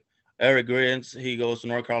workers, like Eric Grins, he goes to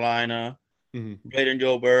North Carolina, Hmm. Braden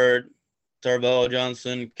Joe Bird, Tervel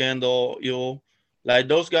Johnson, Kendall Yule. Like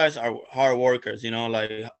those guys are hard workers, you know,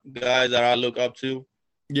 like guys that I look up to.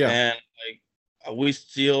 Yeah. And like we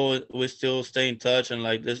still stay in touch, and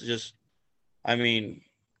like this is just, I mean,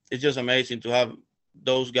 it's just amazing to have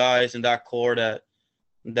those guys in that core that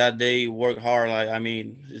they work hard. Like, I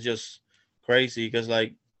mean, it's just crazy because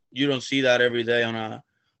like you don't see that every day on a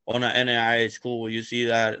NAIA school. You see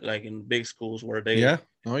that like in big schools where they, Yeah.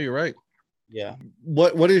 Oh, you're right. yeah.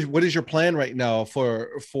 What is your plan right now for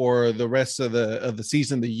the rest of the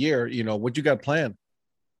season, the year? You know, what you got planned?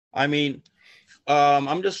 I mean,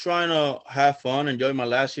 I'm just trying to have fun, enjoy my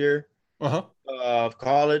last year Uh-huh. of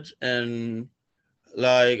college, and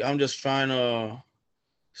like I'm just trying to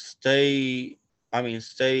stay. I mean,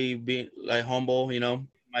 stay being like humble, you know,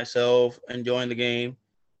 myself, enjoying the game,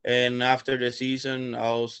 and after the season,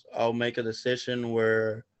 I'll make a decision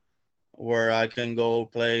where I can go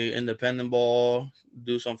play independent ball,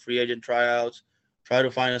 do some free agent tryouts, try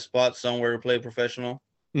to find a spot somewhere to play professional.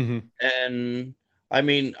 Mm-hmm. And I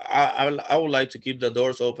mean, I would like to keep the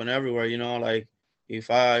doors open everywhere. You know, like if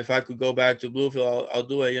I could go back to Bluefield, I'll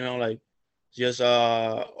do it. You know, like just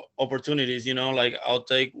opportunities. You know, like I'll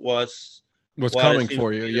take What's what it coming seems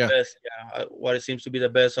for to you? be the Yeah. best. Yeah, what it seems to be the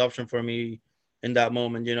best option for me in that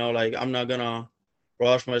moment. You know, like I'm not gonna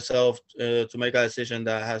rush myself to make a decision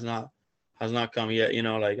that has not come yet. You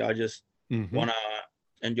know, like I just Mm-hmm. wanna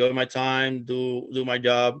enjoy my time, do my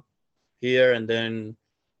job here, and then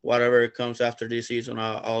whatever comes after this season,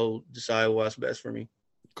 I'll decide what's best for me.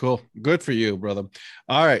 Cool. Good for you, brother.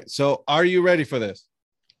 All right. So are you ready for this?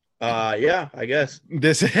 Yeah, I guess.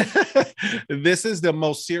 This this is the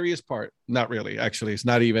most serious part. Not really. Actually, it's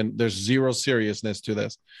not even, there's zero seriousness to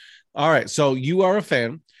this. All right. So you are a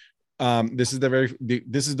fan. This is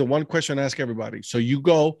the one question I ask everybody. So you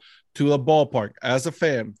go to a ballpark as a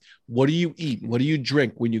fan. What do you eat? What do you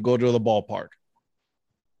drink when you go to the ballpark?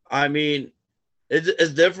 I mean,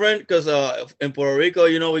 it's different because in Puerto Rico,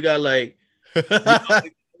 you know, we got like, you know,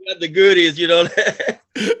 we got the goodies, you know.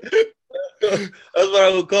 That's what I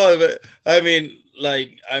would call it. But I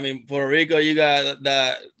mean, Puerto Rico, you got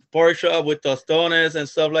that pork chop with tostones and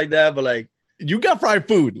stuff like that. But like, You got fried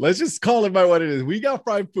food. Let's just call it by what it is. We got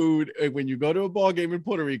fried food. And when you go to a ball game in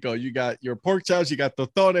Puerto Rico, you got your pork chops, you got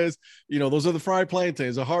tostones. You know, those are the fried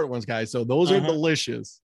plantains, the hard ones, guys. So those are uh-huh.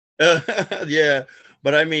 delicious. Yeah.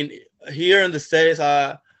 But I mean, here in the States,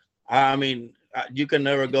 I mean, you can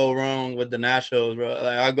never go wrong with the nachos, bro.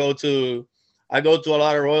 Like I go to a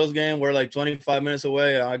lot of Royals game. We're like 25 minutes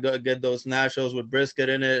away. I go get those nachos with brisket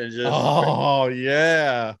in it and just. Oh,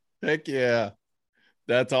 yeah. Heck yeah.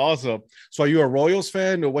 That's awesome. So are you a Royals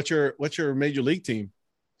fan, or what's your major league team?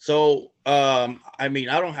 So I mean,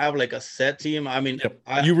 I don't have like a set team. I mean, Yep.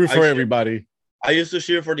 I You root I, for cheer, everybody. I used to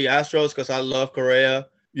cheer for the Astros because I love Correa.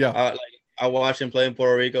 Yeah. Like I watched him play in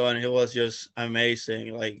Puerto Rico, and he was just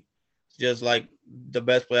amazing. Like just like the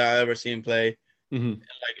best player I ever seen play, Mm-hmm.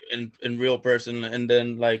 like in real person. And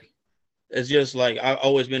then like it's just like I've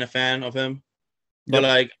always been a fan of him. But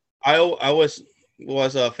Yep. like I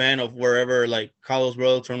was a fan of wherever like Carlos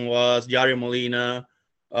Beltran was, Yadier Molina.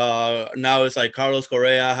 Now it's like Carlos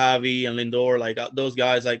Correa, Javi, and Lindor. Like those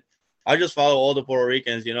guys. Like I just follow all the Puerto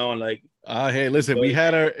Ricans, you know, and like Hey, listen, we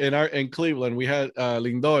had in Cleveland, we had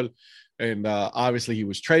Lindor, and obviously he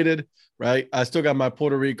was traded, right? I still got my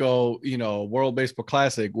Puerto Rico, World Baseball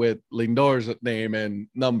Classic with Lindor's name and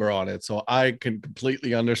number on it, so I can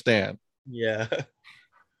completely understand. yeah.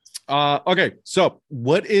 Okay, so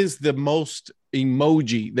what is the most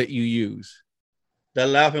emoji that you use? The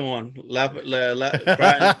laughing one,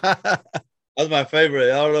 crying. That's my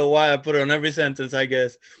favorite. I don't know why I put it on every sentence, I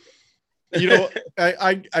guess. You know,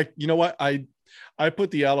 you know what? I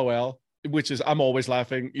put the LOL, which is I'm always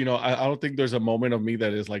laughing. You know, I don't think there's a moment of me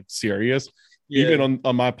that is like serious. Yeah. Even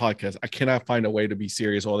on my podcast, I cannot find a way to be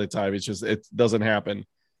serious all the time. It's just, it doesn't happen.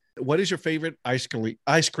 What is your favorite ice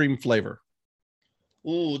cream flavor?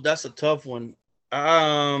 Ooh, that's a tough one.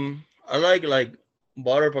 I like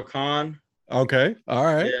butter pecan. Okay. All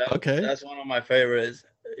right. Yeah, Okay. that's one of my favorites.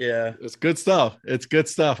 Yeah. It's good stuff. It's good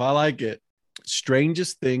stuff. I like it.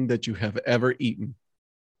 Strangest thing that you have ever eaten.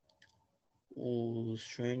 Ooh,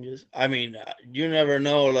 strangest. I mean, you never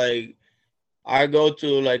know. Like, I go to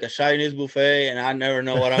like a Chinese buffet and I never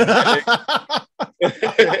know what I'm getting.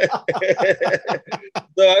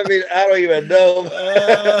 So I mean, I don't even know.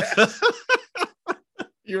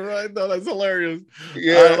 You're right, though. That's hilarious.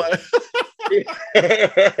 Yeah.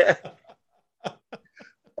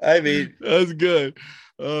 I mean, that's good.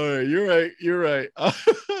 All right, you're right. You're right.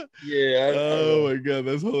 Yeah. Oh my god,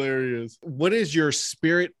 that's hilarious. What is your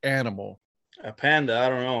spirit animal? A panda. I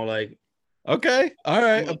don't know. Like, okay, all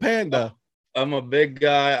right, a panda. I'm a big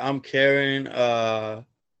guy. I'm caring. I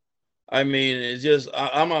mean, it's just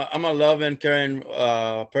I'm a loving, caring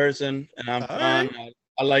person, and I'm fun. Right.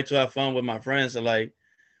 I like to have fun with my friends. So like,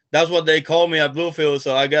 that's what they call me at Bluefield.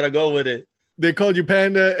 So I gotta go with it. They called you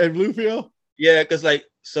Panda at Bluefield? Yeah, because like,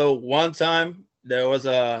 so one time there was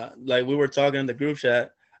like we were talking in the group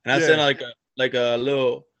chat, and I sent like a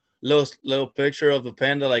little picture of the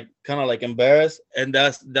panda, like kind of like embarrassed, and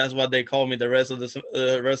that's what they call me the rest of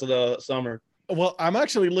the summer. Well, I'm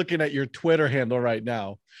actually looking at your Twitter handle right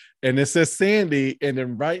now, and it says Sandy, and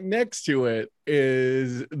then right next to it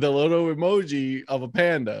is the little emoji of a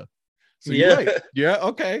panda. So yeah, right. Yeah,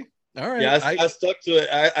 okay, all right. Yeah, I stuck to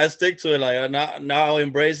it. I stick to it. Like now I'll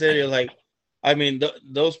embrace it. It's like, I mean,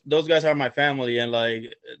 those guys are my family, and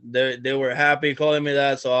like they were happy calling me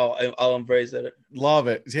that, so I'll embrace it. Love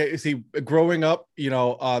it. See, growing up, you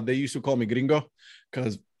know, they used to call me Gringo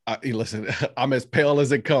because listen, I'm as pale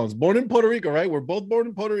as it comes. Born in Puerto Rico, right? We're both born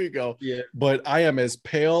in Puerto Rico. Yeah. But I am as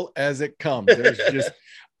pale as it comes. There's just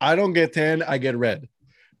I don't get tan, I get red.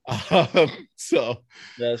 So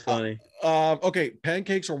that's funny. Okay,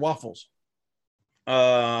 pancakes or waffles?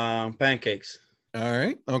 Pancakes. All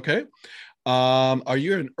right. Okay. Are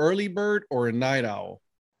you an early bird or a night owl?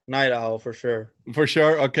 Night owl for sure. For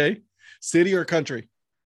sure. Okay. City or country?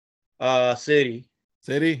 City.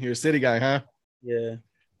 City? You're a city guy, huh? Yeah.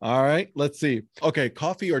 All right. Let's see. Okay,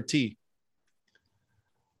 coffee or tea?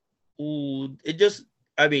 Ooh,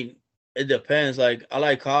 I mean, it depends. Like, I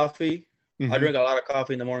like coffee. Mm-hmm. I drink a lot of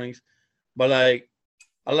coffee in the mornings, but like,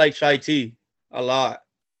 I like chai tea a lot.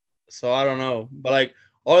 So I don't know, but like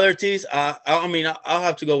other teas, I mean, I'll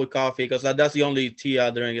have to go with coffee because that's the only tea I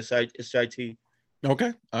drink is chai tea.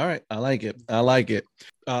 Okay. All right. I like it. I like it.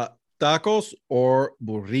 Tacos or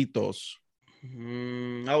burritos?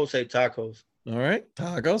 I would say tacos. All right.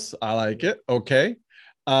 Tacos. I like it. Okay.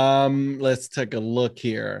 Let's take a look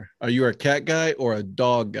here. Are you a cat guy or a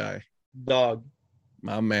dog guy? Dog.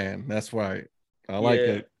 My man. That's right. I like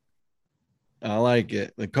it. I like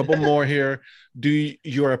it. A couple more here.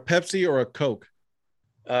 You're a Pepsi or a Coke?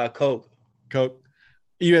 Coke. Coke.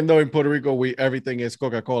 Even though in Puerto Rico everything is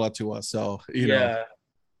Coca-Cola to us, so you know.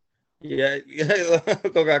 Yeah,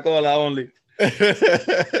 Coca-Cola only. Don't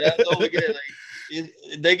forget, like,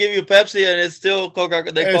 they give you Pepsi and it's still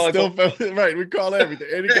Coca-Cola. They call it Coca-Cola. Right. We call everything.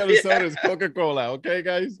 Any kind of soda is Coca-Cola. Okay,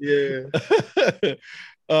 guys. Yeah.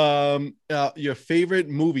 Your favorite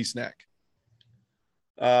movie snack?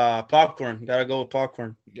 Popcorn. Gotta go with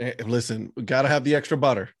popcorn. Listen, we gotta have the extra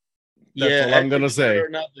butter. That's all I'm gonna say.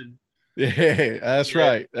 Yeah, that's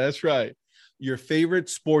right. That's right. Your favorite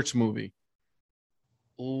sports movie?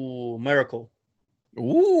 Ooh, Miracle.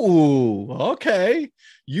 Ooh, okay.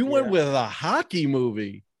 You went with a hockey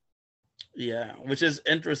movie. Yeah, which is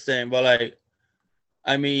interesting, but like,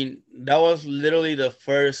 I mean, that was literally the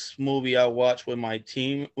first movie I watched with my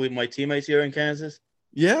teammates here in Kansas.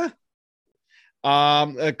 Yeah.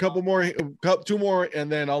 A couple more, two more,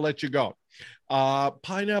 and then I'll let you go.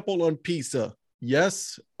 Pineapple on pizza,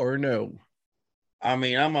 yes or no? I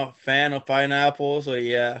mean, I'm a fan of pineapple, so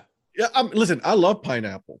yeah. Yeah, listen, I love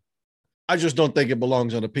pineapple. I just don't think it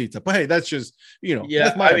belongs on a pizza. But hey, that's just,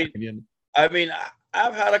 that's my opinion. I mean,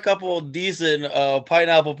 I've had a couple of decent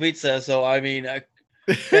pineapple pizzas, so I mean,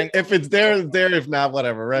 if it's there, it's there. If not,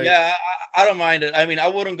 whatever, right? Yeah, I don't mind it. I mean, I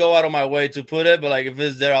wouldn't go out of my way to put it, but like if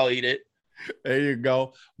it's there, I'll eat it. There you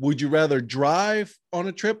go. Would you rather drive on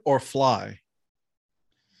a trip or fly?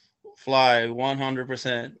 Fly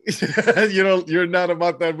 100%. You're not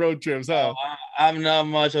about that road trips, huh? I'm not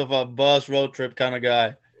much of a bus road trip kind of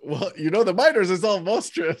guy. Well, the minors is all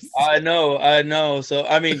monstrous. I know. So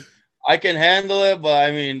I mean, I can handle it, but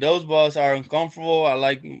I mean, those buses are uncomfortable. I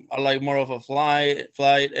like more of a flight,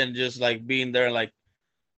 and just like being there like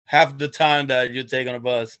half the time that you take on a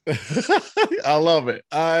bus. I love it.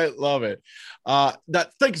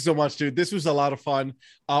 Thank you so much, dude. This was a lot of fun.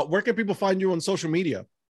 Where can people find you on social media?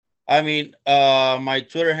 I mean, my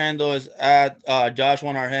Twitter handle is at Josh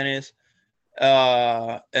Juan Argenis.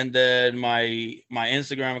 And then my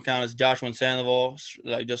Instagram account is Josh Juan Sandoval,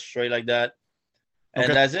 like just straight like that.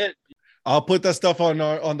 And that's it. I'll put that stuff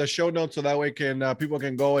on the show notes so that way people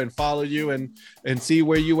can go and follow you and see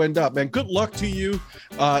where you end up. And good luck to you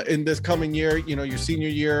in this coming year. Your senior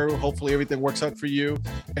year. Hopefully everything works out for you,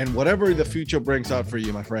 and whatever the future brings out for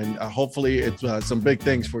you, my friend. Hopefully it's some big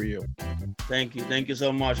things for you. Thank you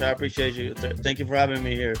so much. I appreciate you. Thank you for having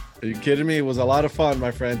me here. Are you kidding me? It was a lot of fun,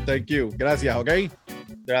 my friend. Thank you. Gracias. Okay.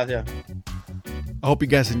 Gracias. I hope you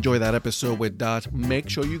guys enjoy that episode with Dodge. Make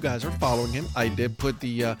sure you guys are following him. I did put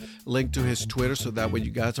the link to his Twitter so that way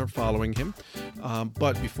you guys are following him.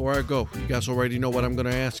 But before I go, you guys already know what I'm going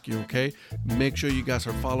to ask you, okay? Make sure you guys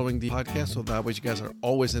are following the podcast so that way you guys are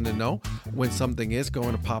always in the know when something is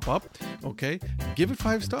going to pop up, okay? Give it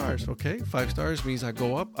 5 stars, okay? 5 stars means I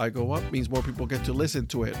go up, means more people get to listen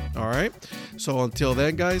to it, all right? So until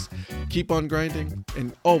then, guys, keep on grinding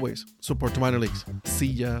and always support the minor leagues. See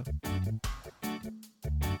ya.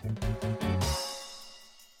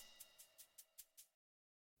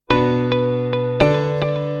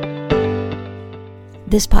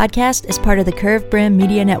 This podcast is part of the Curved Brim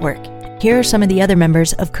Media Network. Here are some of the other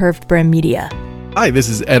members of Curved Brim Media. Hi, this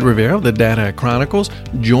is Ed Rivera of the Dad Hat Chronicles.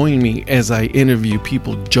 Join me as I interview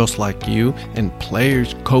people just like you and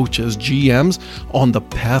players, coaches, GMs on the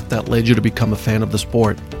path that led you to become a fan of the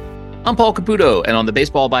sport. I'm Paul Caputo, and on the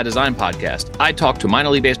Baseball by Design podcast, I talk to minor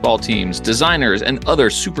league baseball teams, designers, and other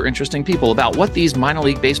super interesting people about what these minor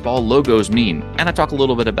league baseball logos mean, and I talk a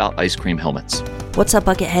little bit about ice cream helmets. What's up,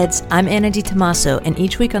 Bucketheads? I'm Anna DiTomaso, and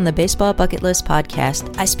each week on the Baseball Bucket List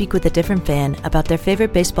podcast, I speak with a different fan about their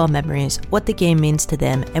favorite baseball memories, what the game means to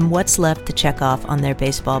them, and what's left to check off on their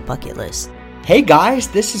baseball bucket list. Hey guys,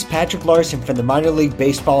 this is Patrick Larson from the Minor League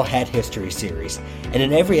Baseball Hat History Series, and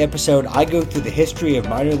in every episode I go through the history of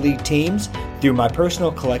minor league teams through my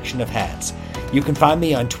personal collection of hats. You can find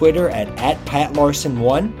me on Twitter at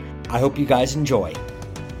PatLarson1. I hope you guys enjoy.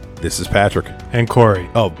 This is Patrick and Corey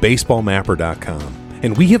of BaseballMapper.com,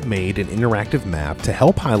 and we have made an interactive map to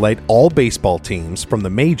help highlight all baseball teams from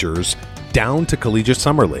the majors down to collegiate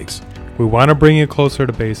summer leagues. We want to bring you closer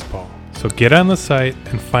to baseball. So get on the site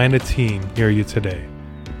and find a team near you today.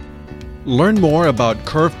 Learn more about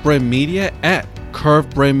Curved Brim Media at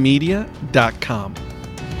curvedbrimmedia.com.